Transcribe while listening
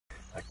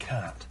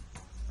cat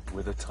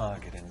with a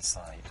target in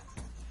sight.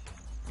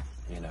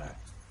 You know,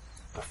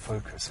 the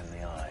focus in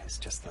the eyes,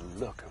 just the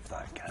look of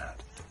that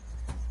cat.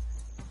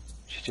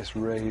 She just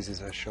raises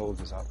her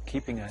shoulders up,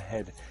 keeping her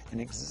head in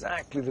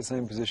exactly the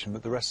same position,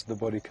 but the rest of the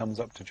body comes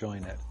up to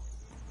join it.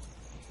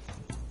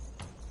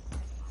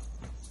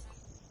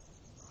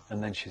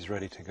 And then she's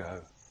ready to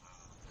go.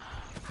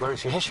 Where is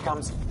she? Here she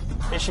comes.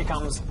 Here she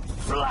comes.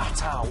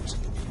 Flat out.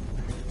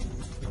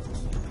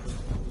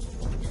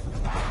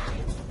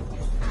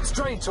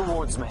 Straight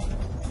towards me.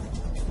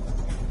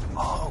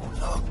 Oh,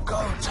 look,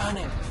 go,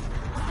 turning.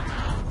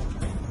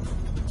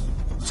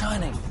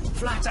 Turning,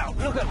 flat out,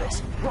 look at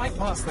this. Right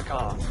past the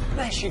car.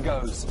 There she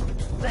goes.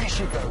 There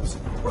she goes.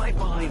 Right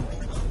behind me.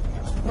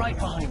 Right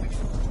behind me.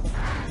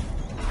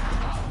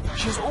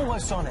 She's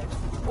almost on it.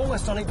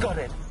 Almost on it, got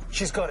it.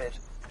 She's got it.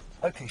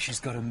 Okay, she's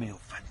got a meal.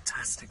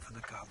 Fantastic for the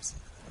cubs.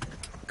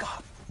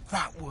 God,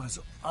 that was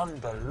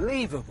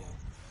unbelievable.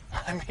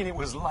 I mean, it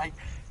was like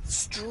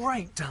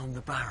straight down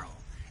the barrel.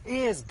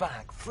 Ears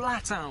back,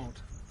 flat out.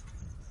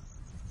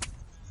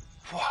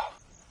 Wow.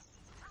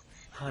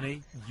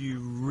 Honey, you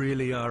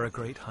really are a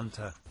great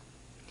hunter.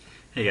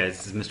 Hey guys,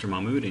 this is Mr.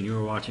 Mahmood and you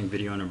are watching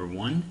video number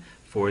 1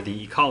 for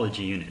the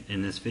ecology unit.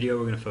 In this video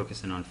we're going to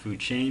focus in on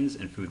food chains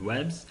and food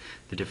webs,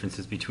 the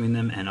differences between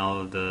them and all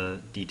of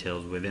the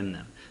details within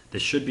them.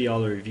 This should be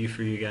all a review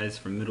for you guys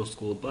from middle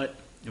school, but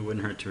it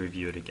wouldn't hurt to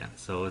review it again.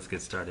 So let's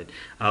get started.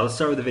 Let's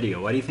start with the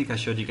video. Why do you think I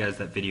showed you guys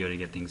that video to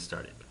get things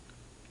started?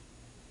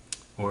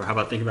 Or how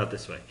about think about it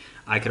this way.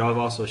 I could have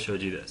also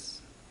showed you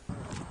this.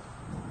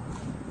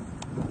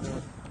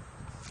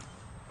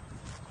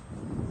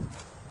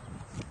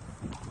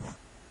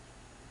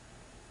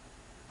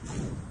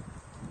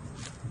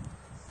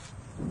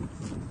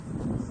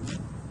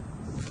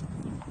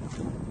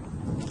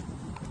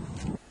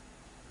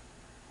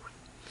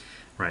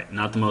 Right,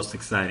 not the most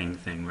exciting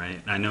thing,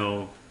 right? I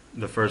know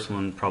the first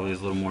one probably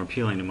is a little more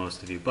appealing to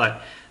most of you,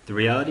 but the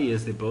reality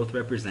is they both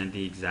represent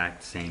the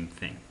exact same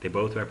thing. They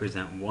both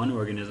represent one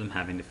organism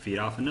having to feed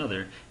off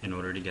another in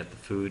order to get the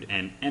food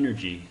and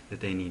energy that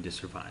they need to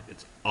survive.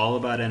 It's all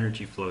about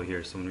energy flow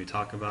here, so when we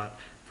talk about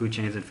food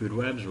chains and food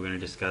webs, we're going to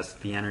discuss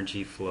the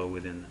energy flow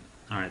within them.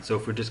 Alright, so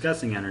if we're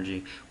discussing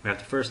energy, we have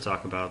to first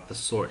talk about the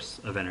source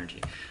of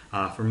energy.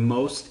 For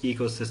most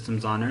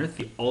ecosystems on Earth,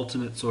 the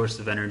ultimate source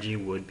of energy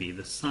would be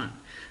the sun.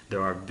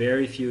 There are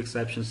very few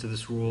exceptions to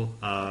this rule,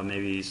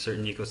 maybe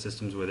certain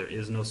ecosystems where there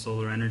is no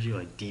solar energy,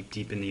 like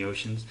deep in the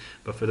oceans.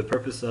 But for the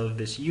purpose of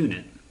this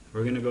unit,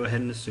 we're going to go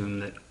ahead and assume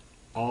that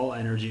all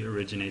energy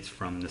originates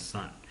from the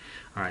sun.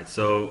 Alright,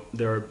 so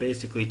there are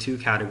basically two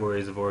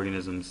categories of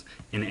organisms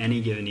in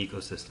any given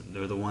ecosystem.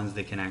 They're the ones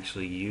that can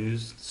actually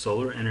use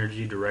solar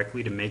energy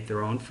directly to make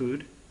their own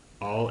food,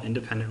 all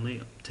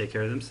independently, take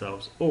care of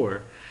themselves,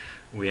 or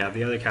we have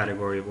the other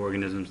category of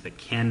organisms that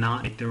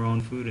cannot make their own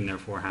food and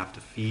therefore have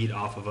to feed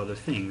off of other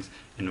things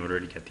in order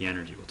to get the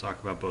energy. We'll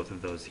talk about both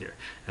of those here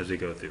as we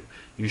go through.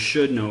 You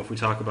should know if we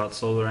talk about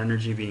solar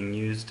energy being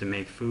used to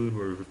make food,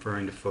 we're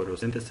referring to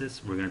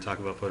photosynthesis. We're going to talk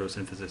about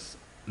photosynthesis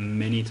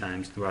many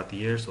times throughout the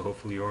year, so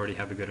hopefully you already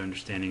have a good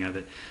understanding of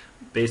it.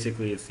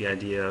 Basically, it's the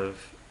idea of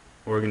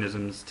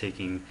organisms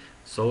taking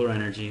solar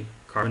energy,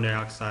 carbon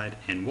dioxide,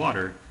 and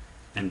water,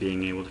 and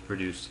being able to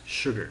produce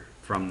sugar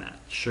from that.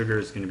 Sugar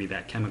is going to be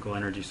that chemical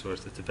energy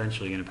source that's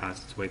eventually going to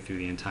pass its way through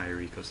the entire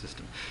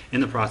ecosystem. In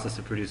the process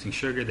of producing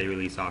sugar, they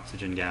release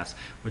oxygen gas,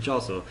 which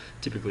also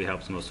typically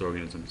helps most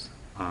organisms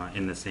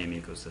in the same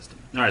ecosystem.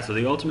 Alright, so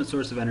the ultimate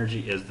source of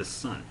energy is the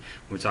sun.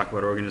 When we talk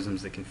about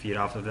organisms that can feed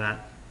off of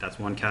that, that's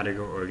one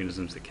category.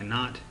 Organisms that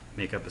cannot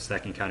make up a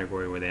second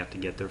category where they have to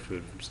get their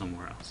food from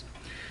somewhere else.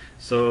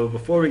 So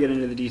before we get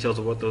into the details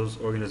of what those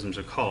organisms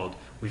are called,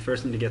 we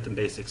first need to get the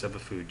basics of a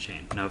food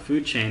chain. Now, a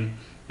food chain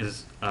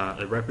is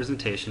a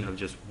representation of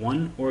just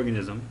one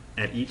organism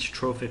at each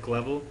trophic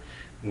level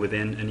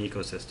within an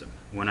ecosystem.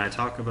 When I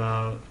talk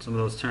about some of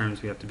those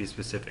terms, we have to be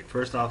specific.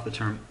 First off, the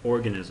term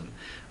organism.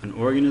 An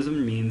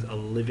organism means a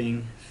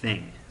living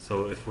thing.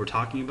 So if we're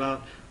talking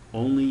about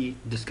only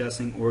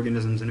discussing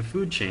organisms in a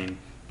food chain,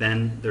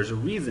 then there's a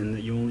reason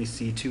that you only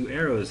see 2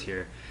 arrows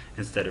here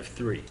instead of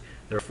 3.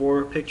 There are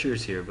 4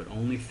 pictures here, but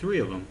only 3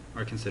 of them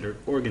are considered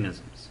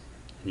organisms.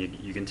 And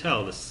you can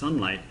tell the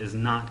sunlight is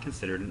not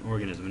considered an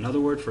organism. Another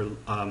word for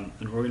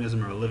an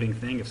organism or a living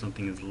thing, if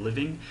something is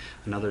living,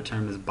 another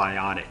term is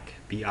biotic,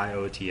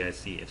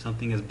 B-I-O-T-I-C. If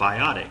something is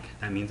biotic,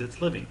 that means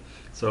it's living.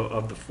 So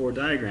of the 4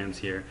 diagrams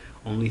here,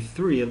 only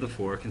 3 of the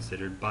 4 are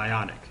considered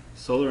biotic.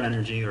 Solar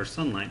energy or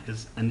sunlight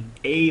is an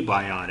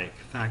abiotic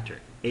factor.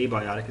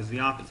 Abiotic is the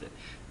opposite,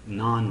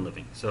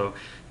 non-living. So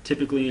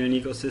typically in an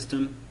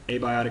ecosystem,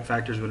 abiotic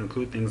factors would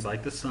include things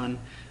like the sun,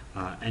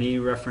 any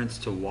reference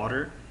to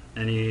water,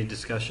 any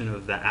discussion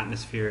of the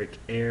atmospheric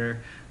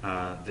air,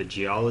 the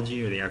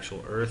geology or the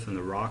actual earth and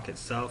the rock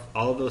itself.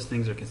 All of those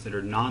things are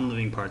considered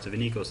non-living parts of an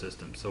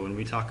ecosystem. So when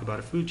we talk about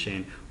a food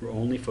chain, we're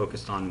only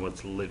focused on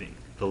what's living,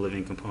 the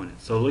living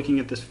component. So looking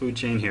at this food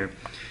chain here,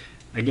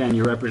 again,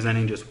 you're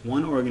representing just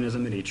one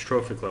organism at each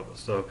trophic level.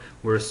 So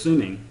we're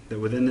assuming that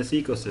within this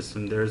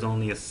ecosystem there is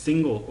only a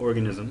single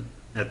organism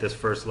at this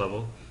first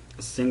level,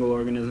 a single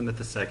organism at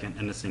the second,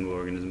 and a single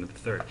organism at the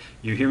third.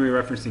 You hear me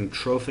referencing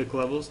trophic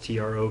levels,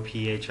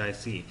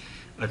 T-R-O-P-H-I-C.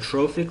 A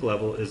trophic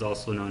level is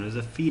also known as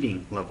a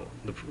feeding level.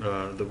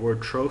 The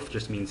word troph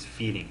just means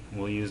feeding.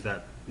 We'll use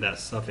that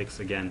suffix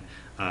again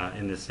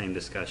in this same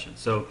discussion.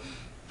 So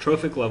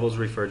trophic levels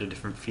refer to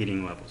different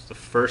feeding levels. The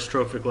first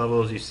trophic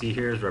level, as you see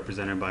here, is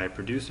represented by a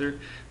producer.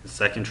 The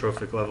second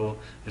trophic level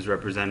is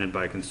represented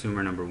by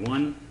consumer number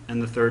 1.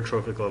 And the third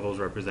trophic level is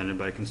represented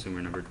by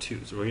consumer number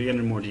 2. So we're going to get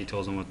into more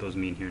details on what those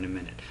mean here in a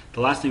minute.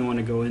 The last thing I want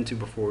to go into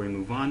before we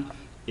move on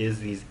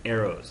is these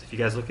arrows. If you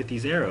guys look at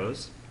these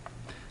arrows,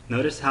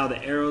 notice how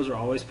the arrows are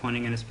always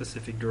pointing in a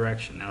specific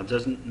direction. Now, it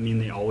doesn't mean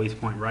they always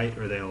point right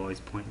or they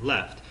always point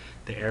left.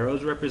 The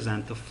arrows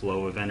represent the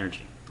flow of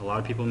energy. A lot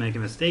of people make a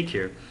mistake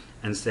here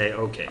and say,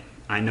 okay,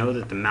 I know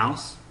that the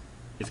mouse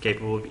is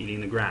capable of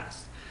eating the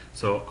grass.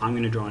 So I'm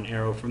going to draw an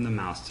arrow from the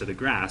mouse to the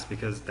grass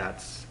because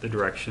that's the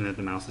direction that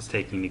the mouse is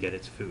taking to get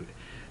its food.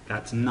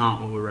 That's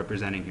not what we're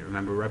representing here.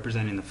 Remember, we're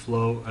representing the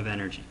flow of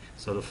energy.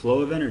 So the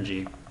flow of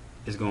energy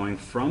is going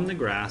from the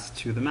grass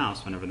to the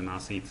mouse whenever the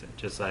mouse eats it.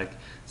 Just like,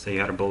 say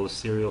you had a bowl of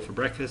cereal for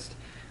breakfast,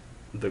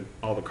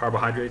 all the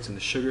carbohydrates and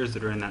the sugars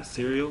that are in that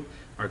cereal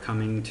are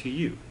coming to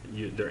you.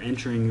 They're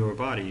entering your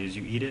body as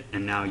you eat it,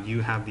 and now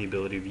you have the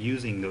ability of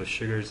using those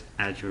sugars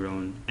as your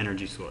own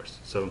energy source.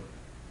 So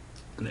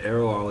the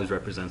arrow always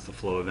represents the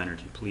flow of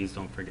energy. Please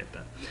don't forget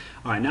that.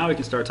 All right, now we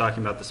can start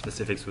talking about the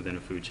specifics within a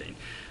food chain.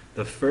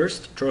 The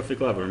first trophic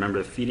level, remember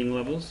the feeding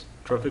levels?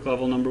 Trophic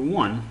level number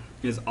 1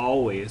 is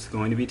always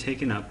going to be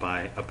taken up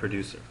by a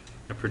producer.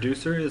 A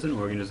producer is an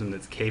organism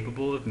that's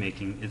capable of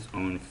making its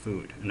own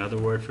food. Another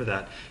word for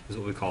that is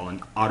what we call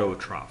an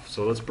autotroph.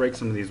 So let's break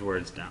some of these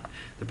words down.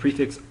 The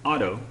prefix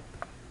auto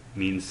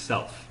means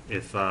self.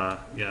 If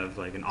you have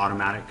like an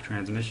automatic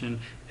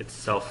transmission, it's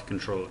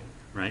self-controlling,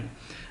 right?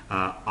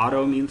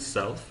 Auto means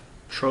self.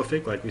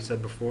 Trophic, like we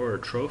said before, or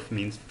troph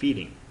means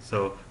feeding.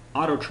 So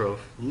autotroph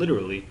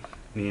literally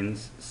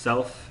means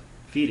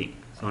self-feeding.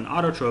 So an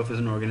autotroph is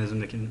an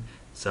organism that can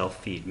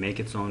self-feed, make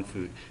its own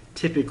food,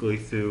 typically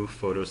through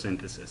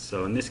photosynthesis.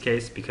 So in this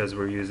case, because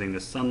we're using the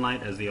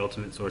sunlight as the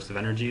ultimate source of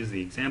energy as the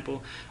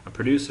example, a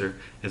producer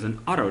is an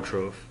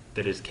autotroph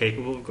that is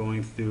capable of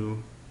going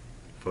through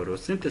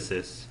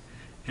photosynthesis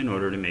in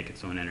order to make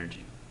its own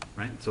energy.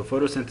 Right? So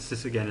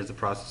photosynthesis, again, is the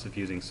process of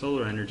using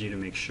solar energy to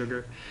make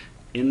sugar.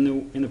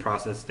 In the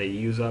process, they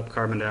use up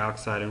carbon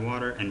dioxide and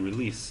water and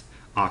release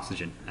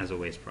oxygen as a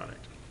waste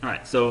product. All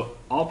right, so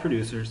all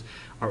producers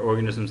are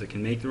organisms that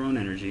can make their own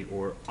energy,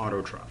 or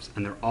autotrophs,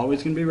 and they're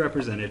always going to be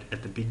represented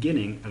at the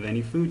beginning of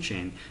any food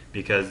chain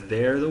because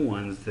they're the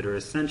ones that are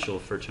essential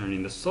for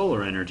turning the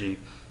solar energy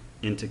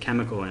into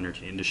chemical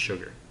energy, into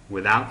sugar.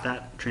 Without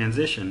that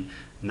transition,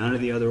 none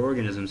of the other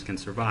organisms can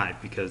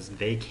survive because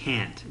they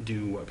can't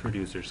do what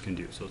producers can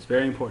do. So it's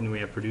very important that we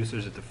have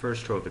producers at the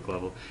first trophic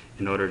level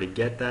in order to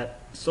get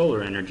that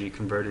solar energy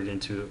converted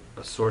into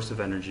a source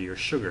of energy, or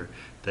sugar,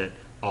 that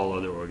all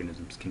other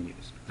organisms can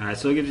use. All right,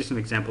 so I'll give you some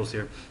examples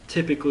here.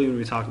 Typically, when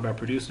we talk about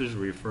producers,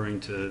 we're referring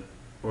to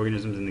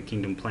organisms in the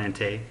kingdom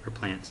Plantae, or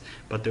plants,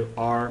 but there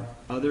are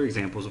other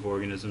examples of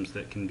organisms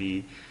that can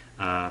be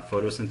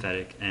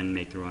photosynthetic and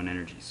make their own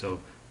energy.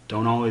 So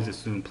don't always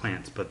assume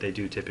plants, but they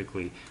do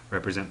typically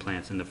represent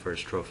plants in the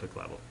first trophic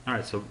level. All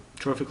right, so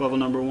trophic level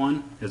number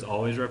 1 is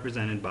always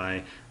represented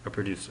by a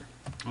producer.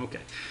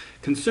 Okay.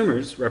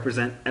 Consumers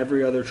represent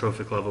every other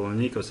trophic level in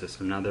the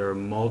ecosystem. Now, there are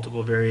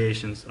multiple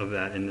variations of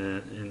that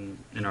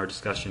in our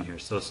discussion here.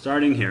 So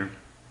starting here,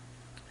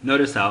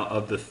 notice how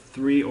of the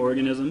 3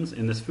 organisms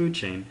in this food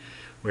chain,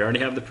 we already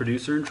have the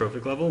producer in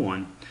trophic level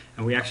 1,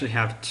 and we actually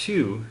have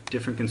 2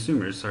 different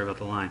consumers, sorry about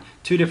the line,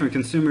 2 different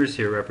consumers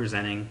here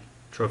representing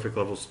trophic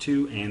levels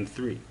 2 and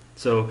 3.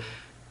 So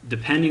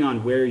depending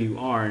on where you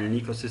are in an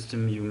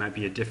ecosystem, you might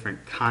be a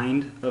different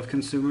kind of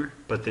consumer,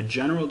 but the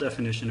general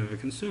definition of a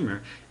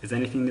consumer is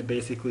anything that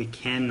basically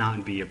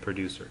cannot be a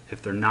producer.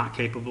 If they're not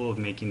capable of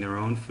making their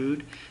own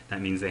food, that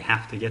means they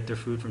have to get their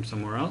food from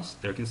somewhere else,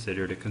 they're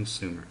considered a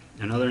consumer.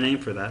 Another name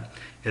for that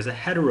is a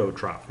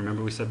heterotroph.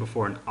 Remember we said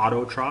before an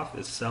autotroph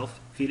is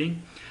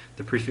self-feeding?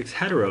 The prefix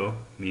hetero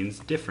means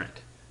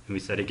different. And we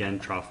said again,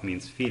 troph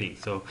means feeding.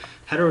 So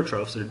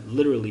heterotrophs are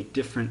literally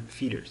different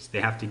feeders.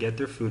 They have to get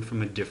their food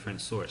from a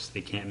different source.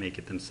 They can't make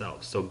it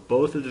themselves. So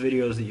both of the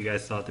videos that you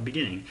guys saw at the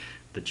beginning,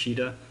 the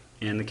cheetah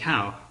and the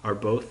cow, are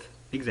both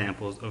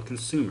examples of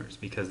consumers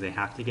because they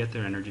have to get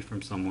their energy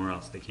from somewhere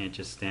else. They can't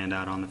just stand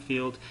out on the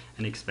field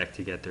and expect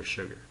to get their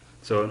sugar.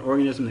 So an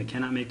organism that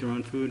cannot make their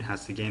own food,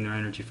 has to gain their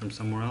energy from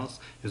somewhere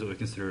else, is what we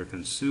consider a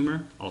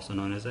consumer, also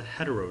known as a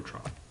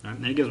heterotroph. Right?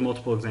 And it gives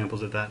multiple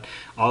examples of that.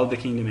 All of the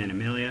kingdom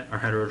Animalia are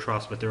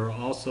heterotrophs, but there are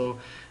also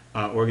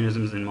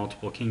organisms in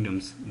multiple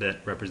kingdoms that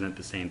represent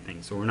the same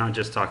thing. So we're not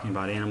just talking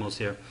about animals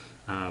here,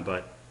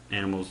 but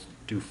animals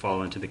do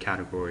fall into the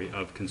category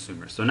of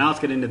consumers. So now let's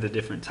get into the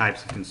different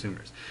types of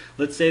consumers.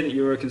 Let's say that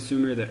you're a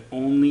consumer that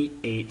only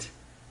ate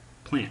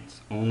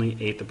plants, only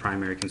ate the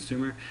primary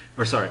consumer,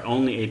 or sorry,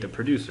 only ate the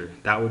producer.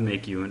 That would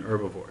make you an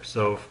herbivore.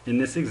 So in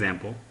this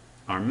example,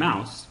 our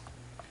mouse,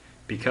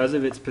 because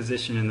of its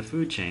position in the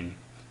food chain,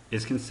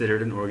 is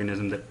considered an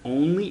organism that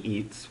only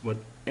eats what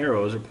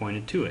arrows are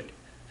pointed to it.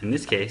 In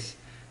this case,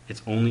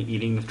 it's only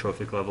eating the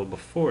trophic level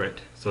before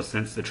it. So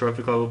since the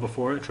trophic level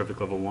before it,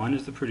 trophic level 1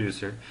 is the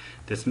producer,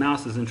 this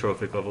mouse is in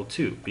trophic level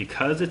 2.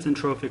 Because it's in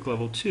trophic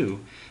level 2,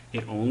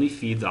 it only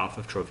feeds off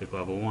of trophic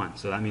level 1.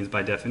 So that means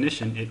by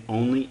definition, it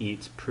only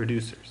eats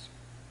producers.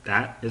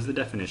 That is the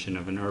definition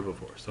of an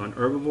herbivore. So an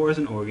herbivore is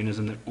an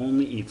organism that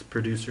only eats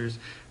producers.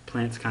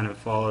 Plants kind of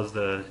follows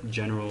the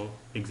general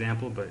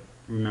example, but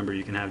remember,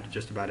 you can have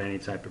just about any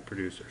type of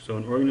producer. So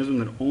an organism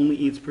that only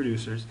eats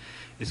producers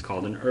is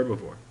called an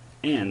herbivore.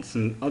 And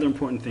some other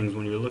important things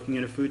when you're looking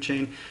at a food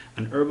chain,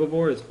 an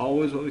herbivore is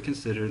always what we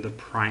consider the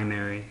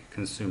primary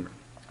consumer.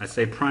 I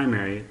say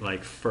primary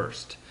like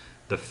first.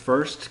 The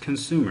first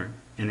consumer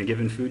in a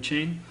given food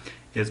chain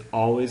is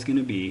always going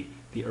to be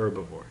the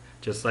herbivore.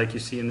 Just like you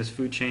see in this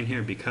food chain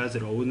here, because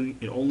it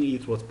only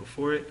eats what's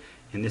before it,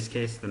 in this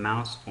case the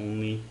mouse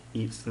only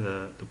eats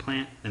the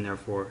plant and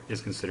therefore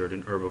is considered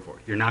an herbivore.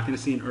 You're not going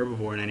to see an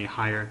herbivore in any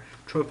higher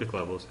trophic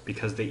levels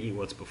because they eat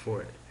what's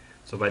before it.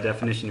 So by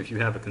definition, if you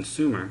have a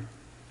consumer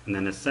and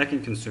then a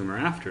second consumer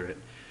after it,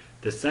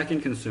 the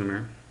second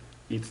consumer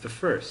eats the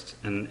first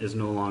and is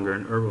no longer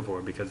an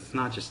herbivore because it's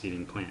not just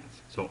eating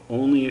plants. So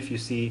only if you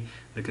see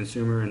the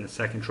consumer in the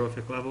second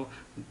trophic level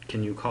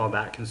can you call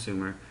that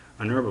consumer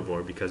an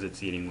herbivore because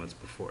it's eating what's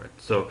before it.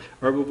 So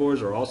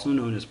herbivores are also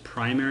known as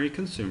primary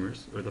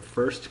consumers, or the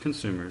first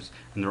consumers,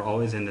 and they're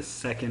always in the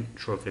second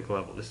trophic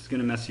level. This is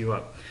going to mess you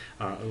up,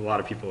 a lot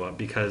of people up,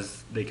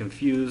 because they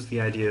confuse the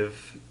idea of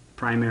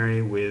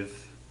primary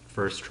with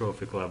first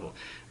trophic level.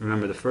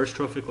 Remember, the first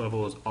trophic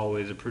level is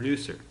always a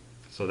producer.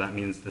 So that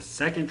means the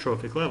second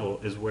trophic level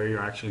is where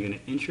you're actually going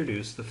to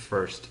introduce the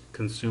first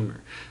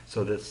consumer.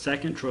 So the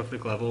second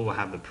trophic level will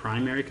have the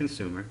primary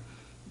consumer,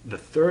 the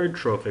third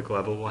trophic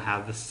level will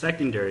have the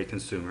secondary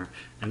consumer,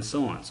 and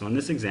so on. So in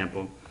this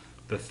example,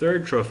 the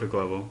third trophic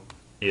level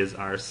is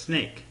our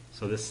snake.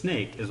 So the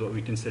snake is what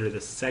we consider the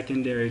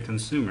secondary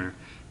consumer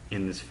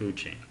in this food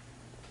chain,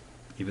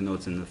 even though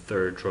it's in the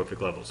third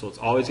trophic level. So it's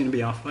always going to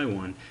be off by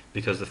 1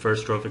 because the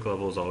first trophic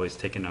level is always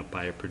taken up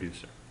by a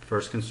producer.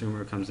 First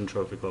consumer comes in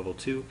trophic level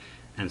 2,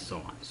 and so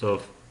on. So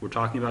if we're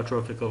talking about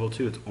trophic level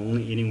 2, it's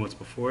only eating what's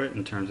before it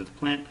in terms of the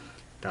plant.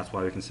 That's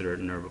why we consider it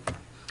an herbivore.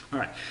 All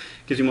right,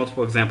 gives you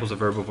multiple examples of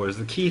herbivores.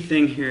 The key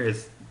thing here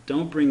is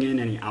don't bring in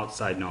any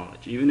outside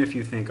knowledge. Even if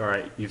you think, all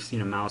right, you've seen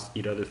a mouse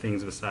eat other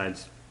things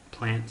besides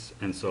plants,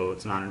 and so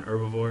it's not an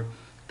herbivore,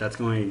 that's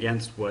going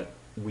against what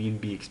we'd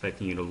be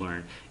expecting you to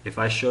learn. If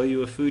I show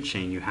you a food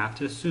chain, you have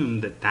to assume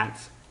that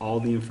that's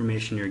all the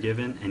information you're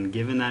given, and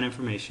given that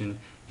information,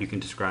 you can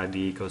describe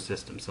the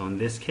ecosystem. So in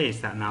this case,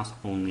 that mouse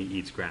only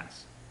eats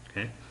grass.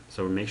 Okay?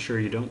 So make sure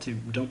you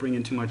don't bring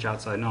in too much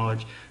outside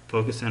knowledge.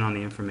 Focus in on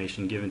the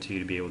information given to you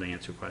to be able to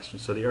answer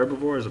questions. So the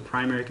herbivore is a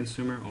primary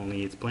consumer,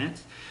 only eats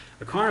plants.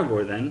 A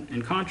carnivore then,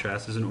 in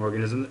contrast, is an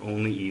organism that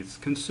only eats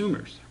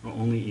consumers, or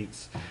only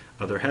eats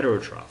other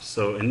heterotrophs.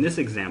 So in this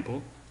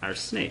example, our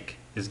snake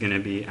is going to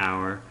be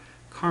our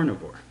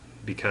carnivore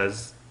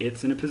because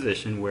it's in a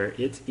position where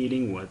it's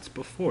eating what's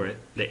before it.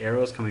 The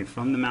arrow is coming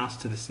from the mouse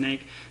to the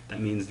snake.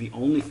 That means the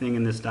only thing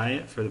in this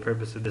diet, for the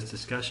purpose of this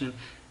discussion,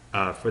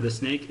 for the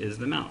snake is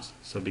the mouse.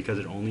 So because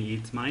it only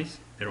eats mice,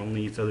 it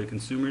only eats other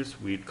consumers,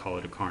 we'd call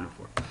it a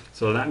carnivore.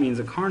 So that means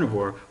a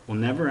carnivore will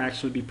never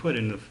actually be put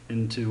into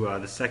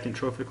the second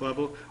trophic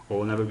level, or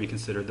will never be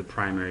considered the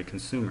primary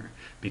consumer,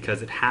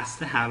 because it has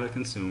to have a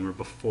consumer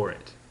before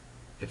it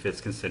if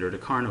it's considered a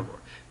carnivore,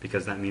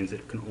 because that means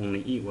it can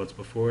only eat what's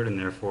before it and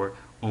therefore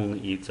only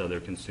eats other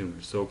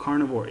consumers. So a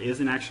carnivore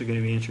isn't actually going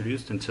to be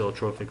introduced until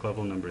trophic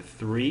level number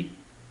 3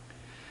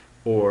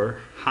 or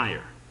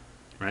higher.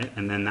 Right?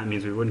 And then that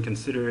means we wouldn't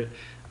consider it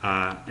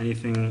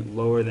anything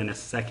lower than a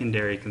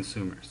secondary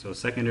consumer. So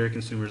secondary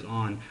consumers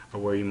on are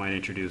where you might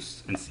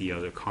introduce and see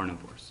other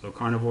carnivores. So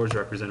carnivores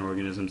represent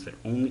organisms that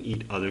only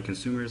eat other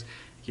consumers.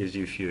 It gives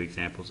you a few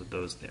examples of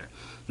those there.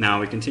 Now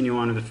we continue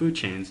on to the food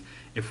chains.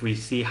 If we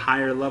see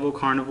higher level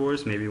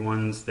carnivores, maybe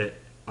ones that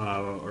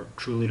or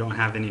truly don't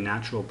have any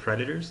natural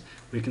predators,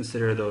 we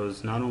consider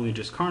those not only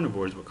just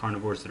carnivores, but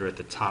carnivores that are at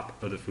the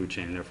top of the food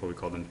chain. Therefore, we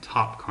call them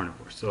top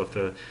carnivores. So if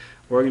the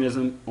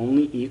organism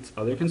only eats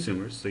other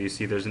consumers, so you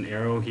see there's an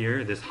arrow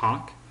here, this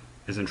hawk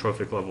is in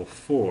trophic level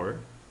 4.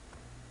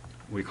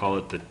 We call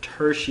it the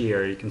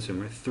tertiary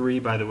consumer. 3,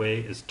 by the way,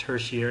 is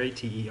tertiary,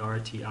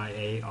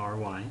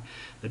 T-E-R-T-I-A-R-Y.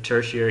 The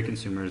tertiary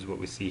consumer is what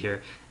we see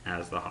here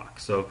as the hawk.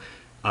 So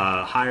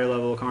higher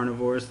level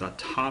carnivores, the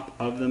top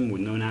of them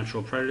with no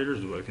natural predators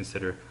is what we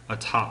consider a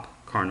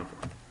top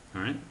carnivore.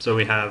 All right? So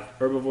we have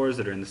herbivores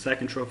that are in the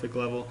second trophic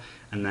level,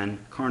 and then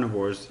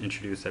carnivores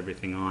introduce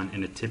everything on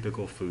in a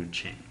typical food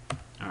chain.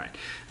 All right.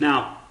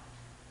 Now,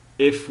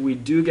 if we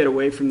do get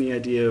away from the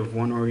idea of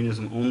one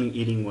organism only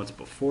eating what's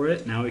before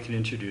it, now we can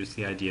introduce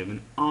the idea of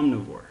an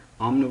omnivore.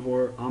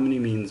 Omnivore, omni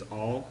means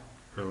all,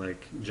 or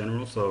like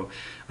general. So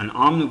an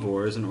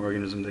omnivore is an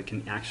organism that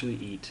can actually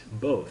eat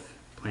both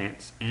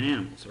plants and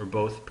animals, or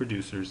both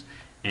producers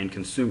and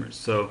consumers.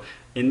 So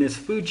in this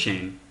food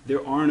chain,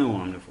 there are no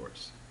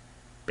omnivores.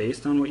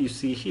 based on what you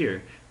see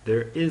here,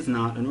 there is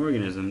not an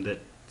organism that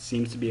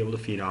seems to be able to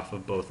feed off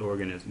of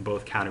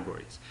both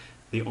categories.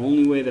 The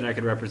only way that I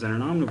could represent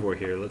an omnivore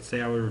here, let's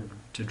say I were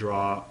to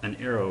draw an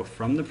arrow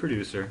from the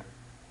producer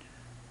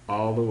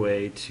all the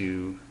way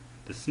to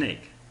the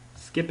snake,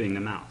 skipping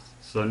the mouse.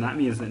 So that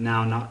means that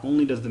now not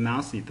only does the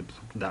mouse eat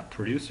that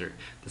producer,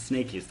 the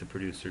snake eats the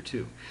producer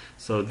too.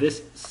 So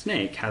this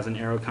snake has an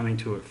arrow coming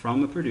to it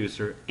from a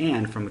producer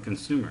and from a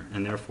consumer,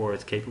 and therefore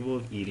it's capable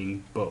of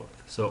eating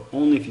both. So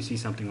only if you see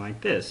something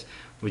like this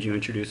would you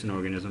introduce an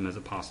organism as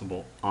a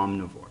possible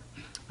omnivore.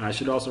 I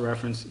should also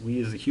reference,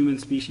 we as a human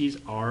species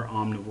are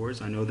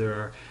omnivores. I know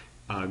there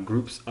are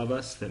groups of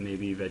us that may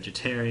be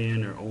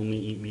vegetarian or only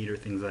eat meat or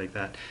things like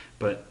that,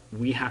 but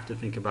we have to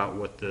think about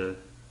what the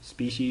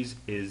species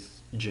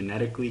is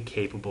genetically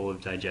capable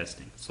of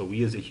digesting. So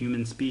we as a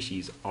human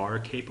species are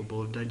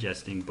capable of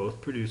digesting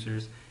both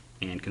producers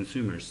and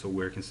consumers, so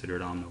we're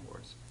considered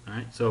omnivores. All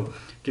right, so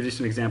give you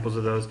some examples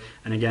of those.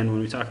 And again, when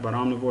we talk about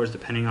omnivores,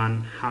 depending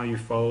on how you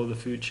follow the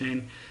food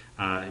chain,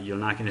 you're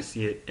not going to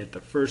see it at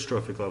the first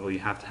trophic level. You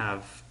have to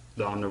have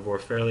the omnivore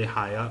fairly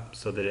high up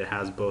so that it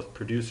has both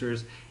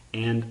producers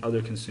and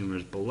other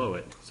consumers below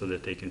it so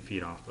that they can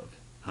feed off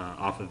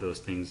of those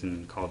things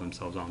and call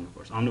themselves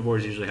omnivores.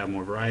 Omnivores usually have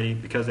more variety.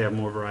 Because they have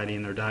more variety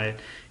in their diet,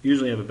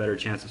 usually have a better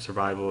chance of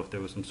survival. If there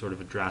was some sort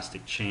of a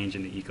drastic change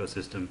in the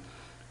ecosystem,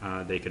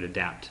 they could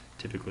adapt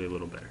typically a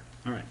little better.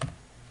 All right.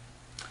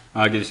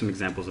 I'll give you some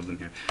examples of them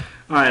here.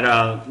 All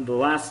right, the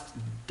last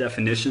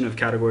definition of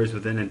categories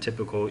within a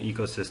typical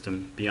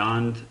ecosystem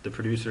beyond the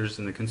producers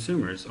and the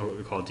consumers are what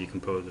we call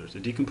decomposers. A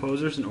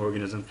decomposer is an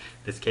organism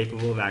that's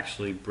capable of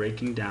actually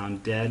breaking down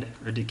dead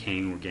or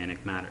decaying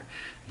organic matter.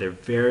 They're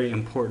very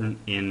important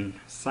in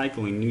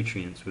cycling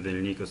nutrients within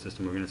an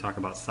ecosystem. We're going to talk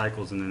about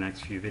cycles in the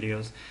next few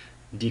videos.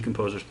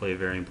 Decomposers play a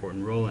very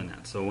important role in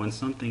that. So when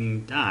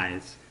something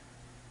dies,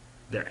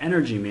 their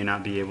energy may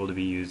not be able to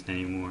be used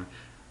anymore,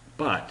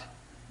 but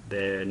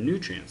the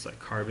nutrients like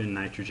carbon,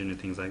 nitrogen, and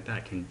things like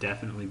that can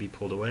definitely be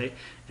pulled away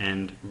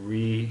and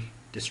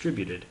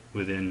redistributed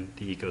within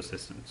the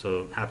ecosystem.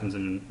 So it happens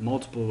in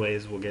multiple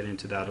ways. We'll get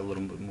into that a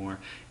little bit more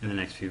in the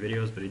next few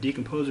videos. But a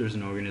decomposer is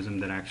an organism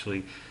that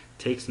actually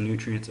takes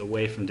nutrients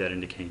away from dead and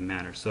decaying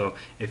matter. So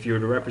if you were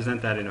to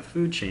represent that in a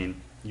food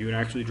chain, you would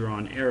actually draw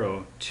an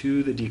arrow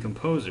to the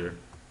decomposer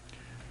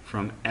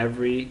from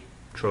every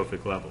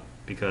trophic level,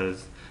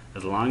 because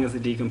as long as the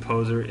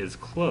decomposer is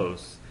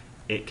close,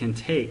 it can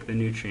take the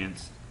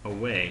nutrients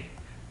away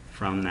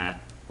from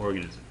that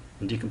organism.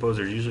 And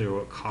decomposers usually are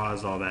what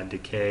cause all that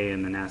decay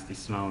and the nasty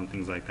smell and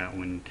things like that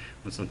when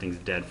something's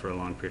dead for a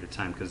long period of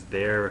time, because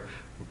they're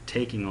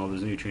taking all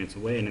those nutrients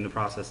away, and in the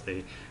process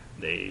they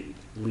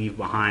leave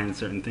behind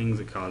certain things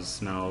that cause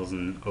smells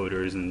and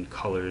odors and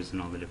colors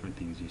and all the different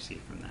things you see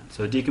from that.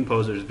 So a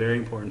decomposer is very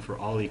important for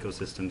all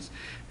ecosystems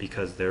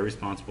because they're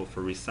responsible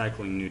for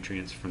recycling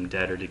nutrients from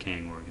dead or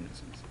decaying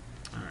organisms.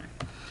 All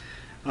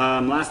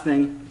right. Last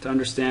thing to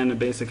understand, a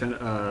basic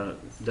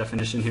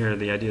definition here,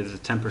 the idea is a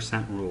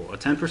 10% rule. A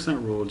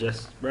 10% rule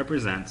just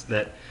represents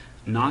that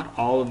not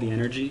all of the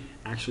energy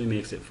actually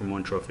makes it from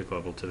one trophic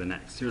level to the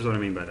next. Here's what I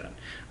mean by that.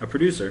 A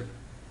producer,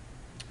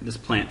 this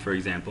plant for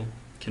example,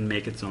 can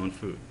make its own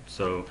food.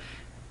 So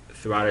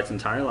throughout its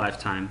entire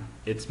lifetime,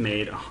 it's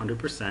made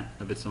 100%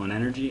 of its own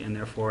energy and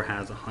therefore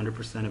has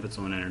 100% of its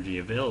own energy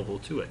available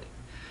to it.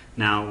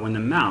 Now, when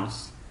the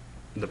mouse,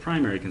 the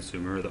primary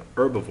consumer, or the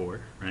herbivore,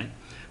 right,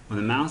 when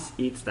the mouse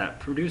eats that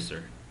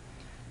producer,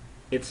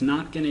 it's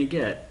not going to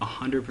get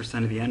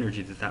 100% of the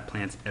energy that that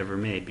plant's ever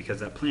made, because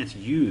that plant's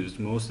used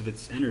most of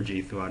its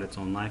energy throughout its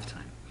own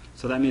lifetime.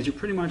 So that means you're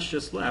pretty much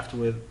just left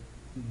with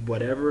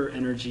whatever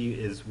energy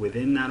is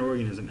within that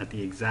organism at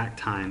the exact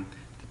time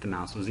that the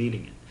mouse was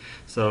eating it.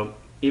 So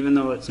even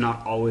though it's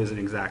not always an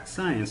exact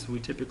science, we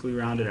typically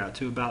round it out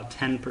to about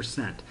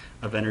 10%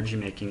 of energy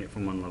making it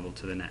from one level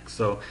to the next.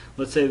 So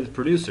let's say the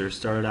producer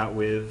started out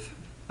with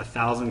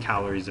 1,000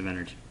 calories of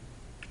energy.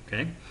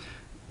 Okay?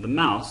 The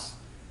mouse,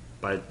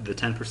 by the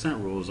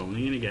 10% rule, is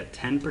only going to get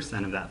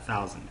 10% of that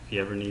 1,000. If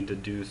you ever need to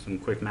do some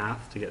quick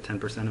math to get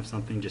 10% of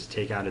something, just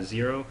take out a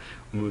 0,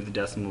 move the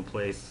decimal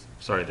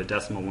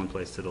one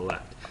place to the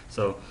left.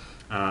 So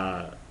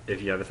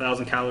if you have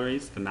 1,000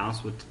 calories, the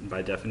mouse would,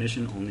 by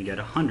definition, only get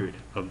 100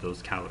 of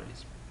those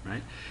calories,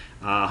 right?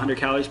 100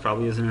 calories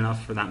probably isn't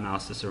enough for that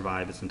mouse to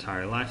survive its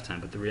entire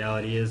lifetime, but the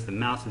reality is the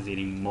mouse is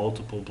eating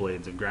multiple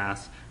blades of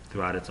grass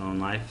throughout its own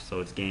life,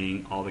 so it's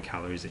gaining all the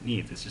calories it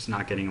needs. It's just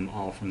not getting them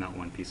all from that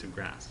one piece of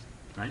grass.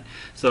 Right?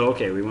 So,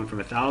 okay, we went from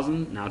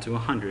 1,000 now to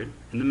 100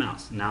 in the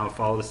mouse. Now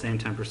follow the same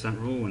 10%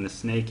 rule. When the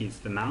snake eats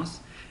the mouse,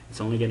 it's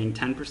only getting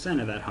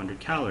 10% of that 100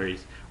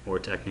 calories, or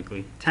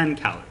technically 10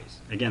 calories.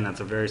 Again,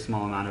 that's a very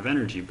small amount of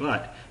energy,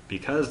 but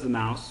because the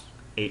mouse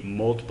ate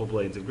multiple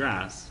blades of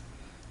grass,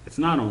 it's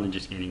not only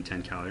just gaining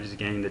 10 calories, it's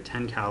gaining the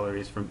 10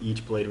 calories from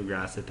each blade of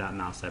grass that that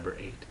mouse ever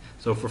ate.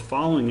 So if we're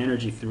following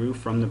energy through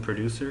from the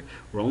producer,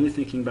 we're only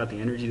thinking about the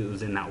energy that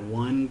was in that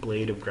one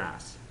blade of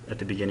grass. at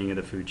the beginning of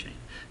the food chain.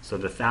 So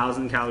the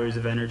 1,000 calories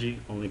of energy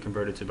only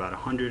converted to about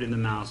 100 in the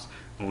mouse,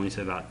 only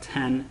to about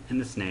 10 in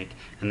the snake,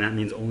 and that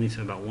means only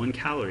to about 1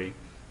 calorie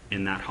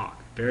in that hawk.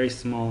 Very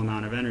small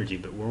amount of energy,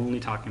 but we're only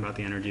talking about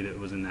the energy that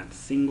was in that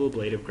single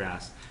blade of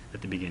grass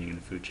at the beginning of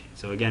the food chain.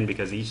 So again,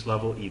 because each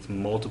level eats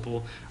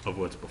multiple of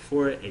what's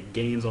before it, it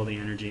gains all the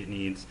energy it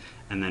needs,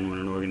 and then when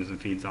an organism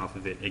feeds off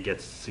of it, it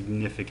gets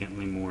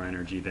significantly more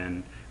energy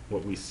than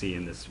what we see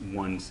in this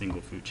one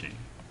single food chain.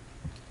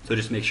 So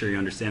just make sure you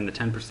understand the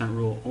 10%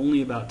 rule.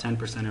 Only about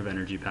 10% of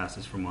energy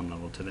passes from one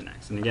level to the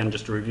next. And again,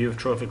 just a review of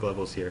trophic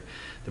levels here.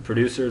 The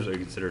producers are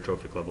considered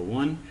trophic level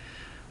 1.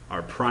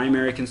 Our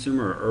primary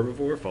consumer or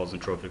herbivore falls in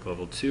trophic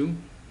level 2.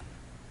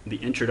 The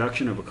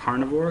introduction of a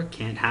carnivore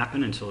can't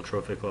happen until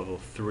trophic level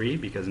 3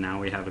 because now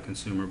we have a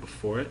consumer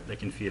before it that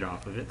can feed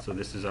off of it. So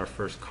this is our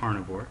first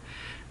carnivore.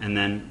 And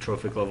then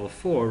trophic level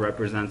 4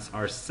 represents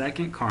our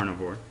second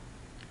carnivore,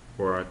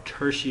 or our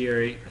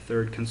tertiary or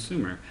third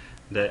consumer,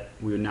 that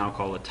we would now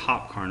call a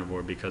top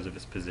carnivore because of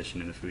its position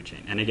in the food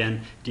chain. And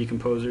again,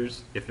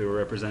 decomposers, if they were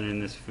represented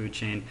in this food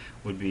chain,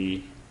 would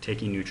be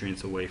taking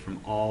nutrients away from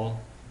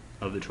all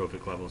of the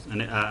trophic levels.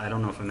 And I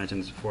don't know if I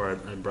mentioned this before,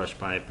 I brushed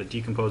by it, but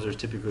decomposers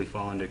typically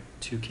fall into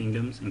 2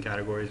 kingdoms and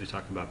categories. We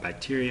talk about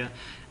bacteria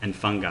and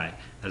fungi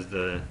as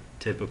the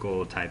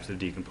typical types of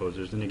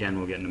decomposers. And again,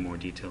 we'll get into more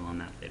detail on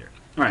that later.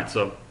 All right,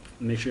 so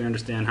make sure you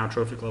understand how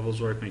trophic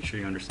levels work. Make sure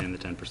you understand the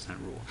 10%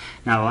 rule.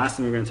 Now, the last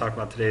thing we're going to talk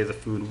about today is a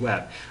food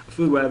web. A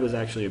food web is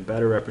actually a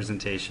better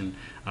representation,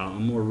 a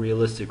more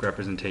realistic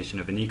representation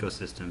of an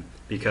ecosystem,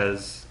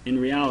 because in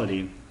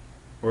reality,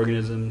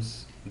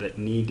 organisms that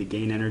need to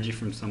gain energy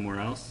from somewhere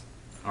else,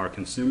 our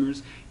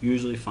consumers,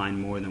 usually find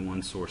more than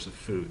one source of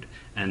food.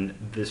 And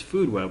this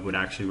food web would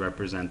actually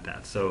represent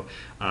that. So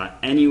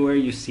anywhere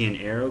you see an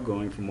arrow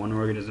going from one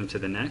organism to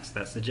the next,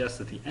 that suggests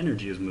that the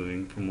energy is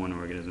moving from one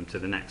organism to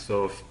the next.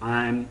 So if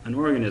I'm an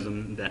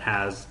organism that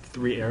has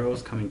 3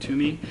 arrows coming to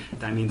me,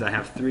 that means I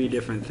have 3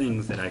 different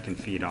things that I can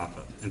feed off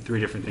of, and 3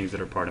 different things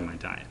that are part of my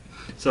diet.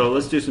 So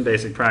let's do some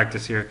basic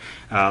practice here.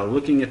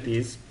 Looking at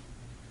these,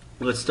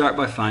 let's start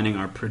by finding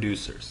our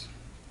producers.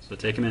 So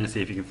take a minute and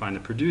see if you can find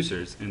the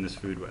producers in this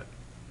food web.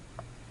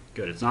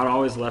 Good. It's not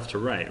always left to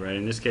right, right?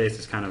 In this case,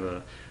 it's kind of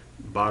a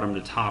bottom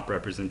to top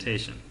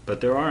representation.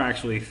 But there are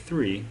actually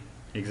 3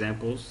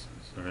 examples.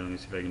 Sorry, let me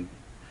see if I can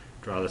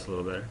draw this a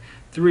little better.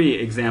 3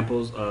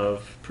 examples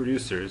of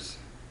producers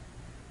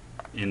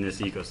in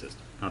this ecosystem.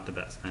 Not the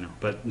best, I know.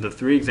 But the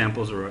 3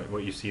 examples are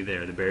what you see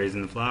there. The berries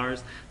and the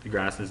flowers, the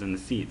grasses and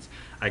the seeds.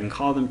 I can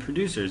call them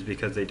producers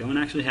because they don't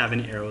actually have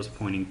any arrows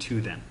pointing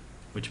to them,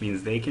 which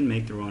means they can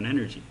make their own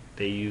energy.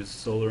 They use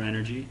solar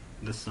energy,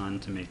 the sun,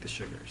 to make the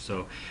sugar.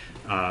 So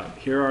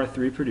here are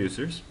 3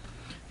 producers.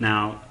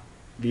 Now,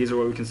 these are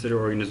what we consider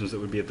organisms that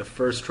would be at the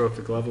first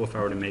trophic level if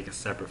I were to make a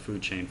separate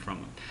food chain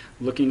from them.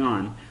 Looking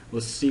on,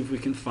 let's see if we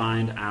can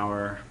find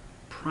our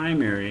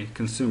primary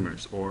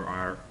consumers, or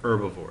our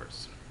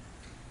herbivores.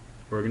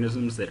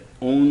 Organisms that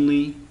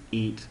only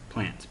eat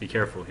plants. Be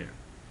careful here.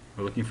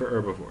 We're looking for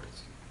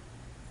herbivores.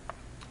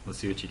 Let's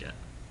see what you get.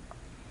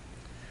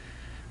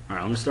 All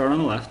right, I'm going to start on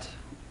the left.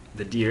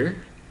 The deer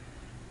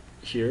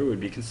here would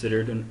be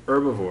considered an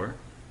herbivore,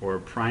 or a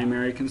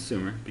primary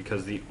consumer,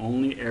 because the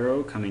only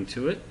arrow coming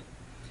to it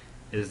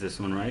is this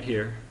one right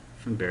here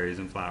from berries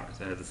and flowers.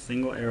 It has a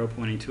single arrow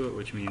pointing to it,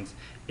 which means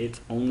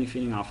it's only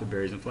feeding off of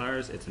berries and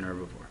flowers. It's an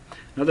herbivore.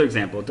 Another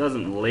example, it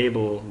doesn't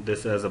label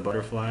this as a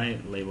butterfly.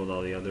 It labeled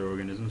all the other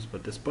organisms,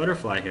 but this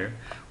butterfly here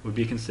would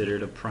be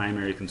considered a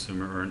primary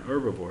consumer, or an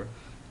herbivore.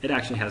 It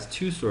actually has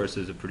 2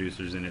 sources of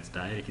producers in its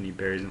diet. It can eat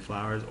berries and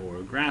flowers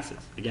or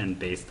grasses, again,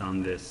 based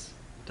on this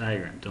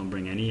diagram. Don't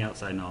bring any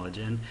outside knowledge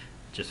in,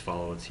 just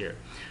follow what's here.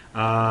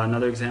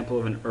 Another example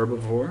of an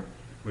herbivore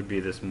would be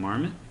this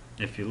marmot.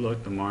 If you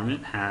look, the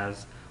marmot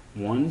has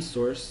 1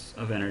 source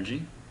of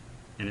energy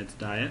in its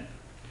diet.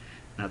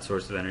 That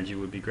source of energy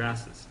would be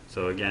grasses.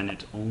 So again,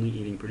 it's only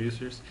eating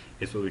producers.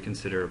 It's what we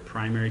consider a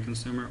primary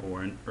consumer,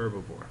 or an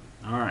herbivore.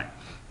 All right,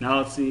 now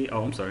let's see.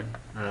 Oh, I'm sorry.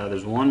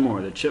 There's one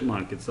more, the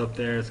chipmunk. It's up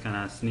there. It's kind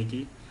of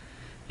sneaky.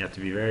 You have to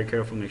be very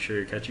careful, make sure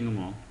you're catching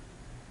them all.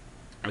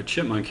 A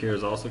chipmunk here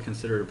is also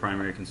considered a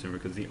primary consumer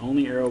because the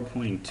only arrow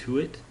pointing to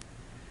it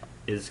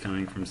is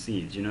coming from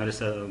seeds. You notice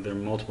that there are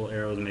multiple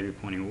arrows maybe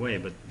pointing away,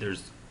 but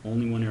there's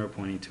only 1 arrow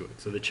pointing to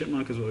it. So the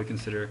chipmunk is what we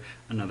consider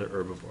another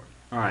herbivore.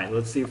 All right,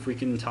 let's see if we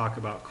can talk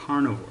about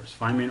carnivores.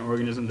 Find me an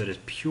organism that is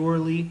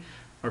purely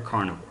a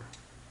carnivore.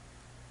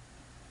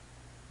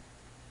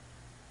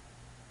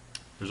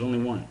 There's only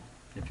one.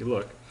 If you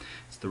look,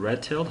 it's the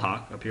red-tailed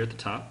hawk up here at the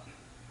top.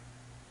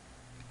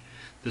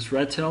 This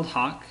red-tailed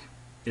hawk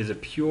is a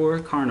pure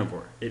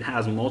carnivore. It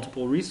has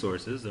multiple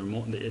resources.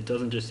 It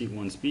doesn't just eat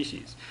one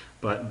species.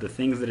 But the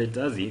things that it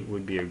does eat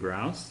would be a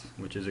grouse,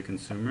 which is a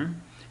consumer,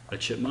 a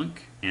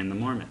chipmunk, and the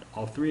marmot.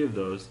 All 3 of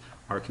those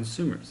are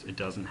consumers. It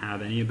doesn't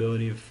have any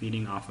ability of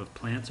feeding off of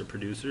plants or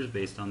producers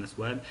based on this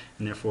web,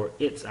 and therefore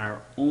it's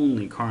our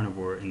only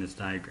carnivore in this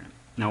diagram.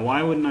 Now,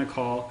 why wouldn't I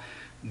call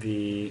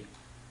the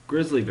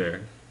grizzly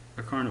bear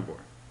a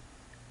carnivore?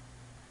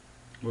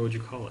 What would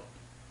you call it?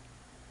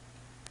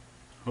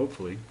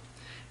 hopefully,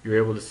 you're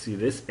able to see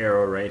this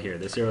arrow right here.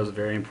 This arrow is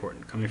very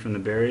important. Coming from the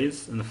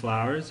berries and the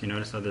flowers, you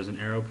notice how there's an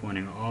arrow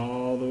pointing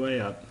all the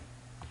way up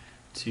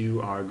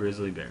to our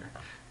grizzly bear.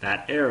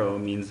 That arrow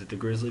means that the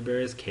grizzly bear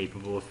is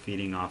capable of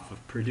feeding off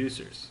of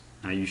producers.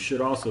 Now you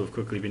should also have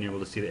quickly been able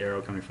to see the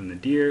arrow coming from the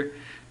deer,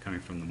 coming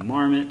from the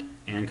marmot,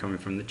 and coming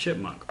from the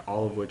chipmunk,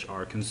 all of which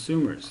are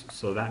consumers.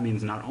 So that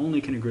means not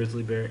only can a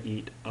grizzly bear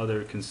eat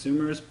other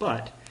consumers,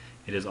 but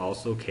it is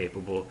also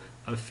capable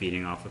of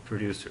feeding off of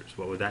producers.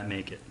 What would that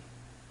make it?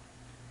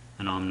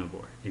 An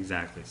omnivore,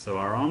 exactly. So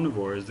our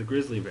omnivore is the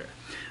grizzly bear.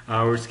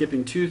 We're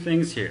skipping two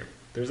things here.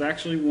 There's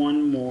actually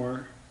one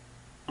more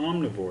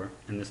omnivore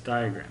in this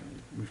diagram.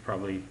 We've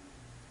probably,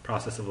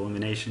 process of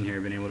elimination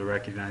here, been able to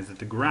recognize that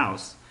the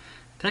grouse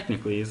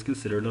technically is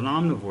considered an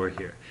omnivore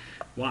here.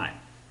 Why?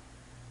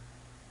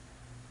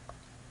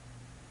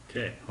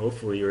 Okay,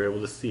 hopefully you're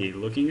able to see,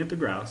 looking at the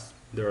grouse,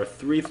 there are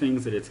three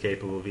things that it's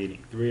capable of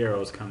eating. Three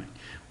arrows coming.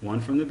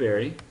 One from the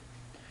berry,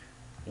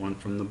 one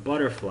from the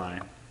butterfly,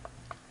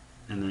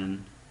 and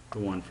then the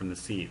one from the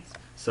seeds.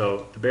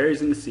 So the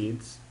berries and the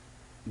seeds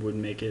would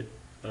make it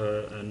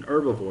an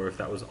herbivore if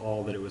that was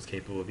all that it was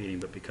capable of eating,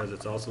 but because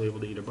it's also able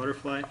to eat a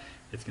butterfly,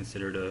 it's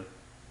considered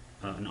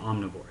an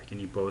omnivore. It can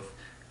eat both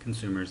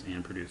consumers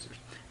and producers.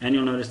 And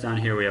you'll notice down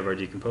here we have our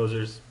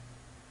decomposers.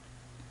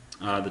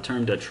 The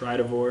term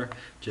detritivore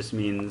just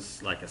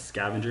means like a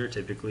scavenger.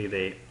 Typically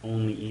they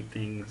only eat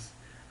things,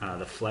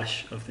 the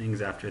flesh of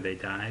things after they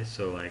die,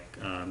 so like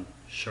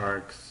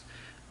sharks,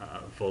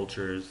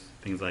 vultures,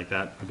 things like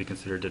that would be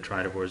considered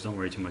detritivores. Don't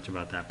worry too much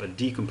about that. But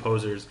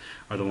decomposers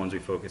are the ones we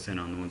focus in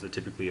on, the ones that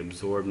typically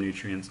absorb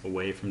nutrients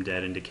away from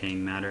dead and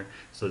decaying matter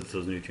so that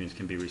those nutrients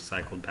can be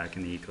recycled back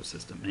in the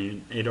ecosystem.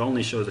 And it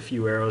only shows a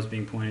few arrows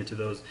being pointed to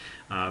those,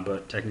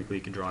 but technically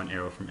you can draw an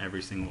arrow from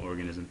every single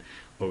organism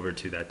over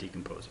to that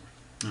decomposer.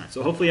 Alright,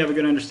 so hopefully you have a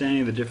good understanding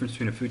of the difference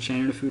between a food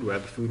chain and a food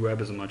web. A food web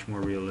is a much more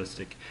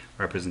realistic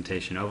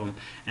representation of them.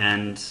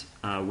 And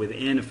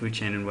within a food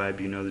chain and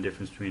web, you know the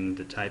difference between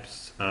the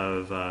types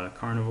of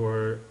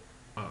carnivore,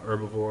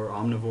 herbivore,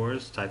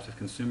 omnivores, types of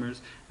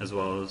consumers, as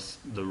well as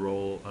the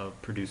role of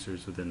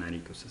producers within that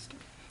ecosystem.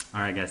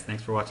 Alright guys,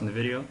 thanks for watching the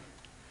video,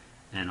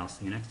 and I'll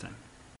see you next time.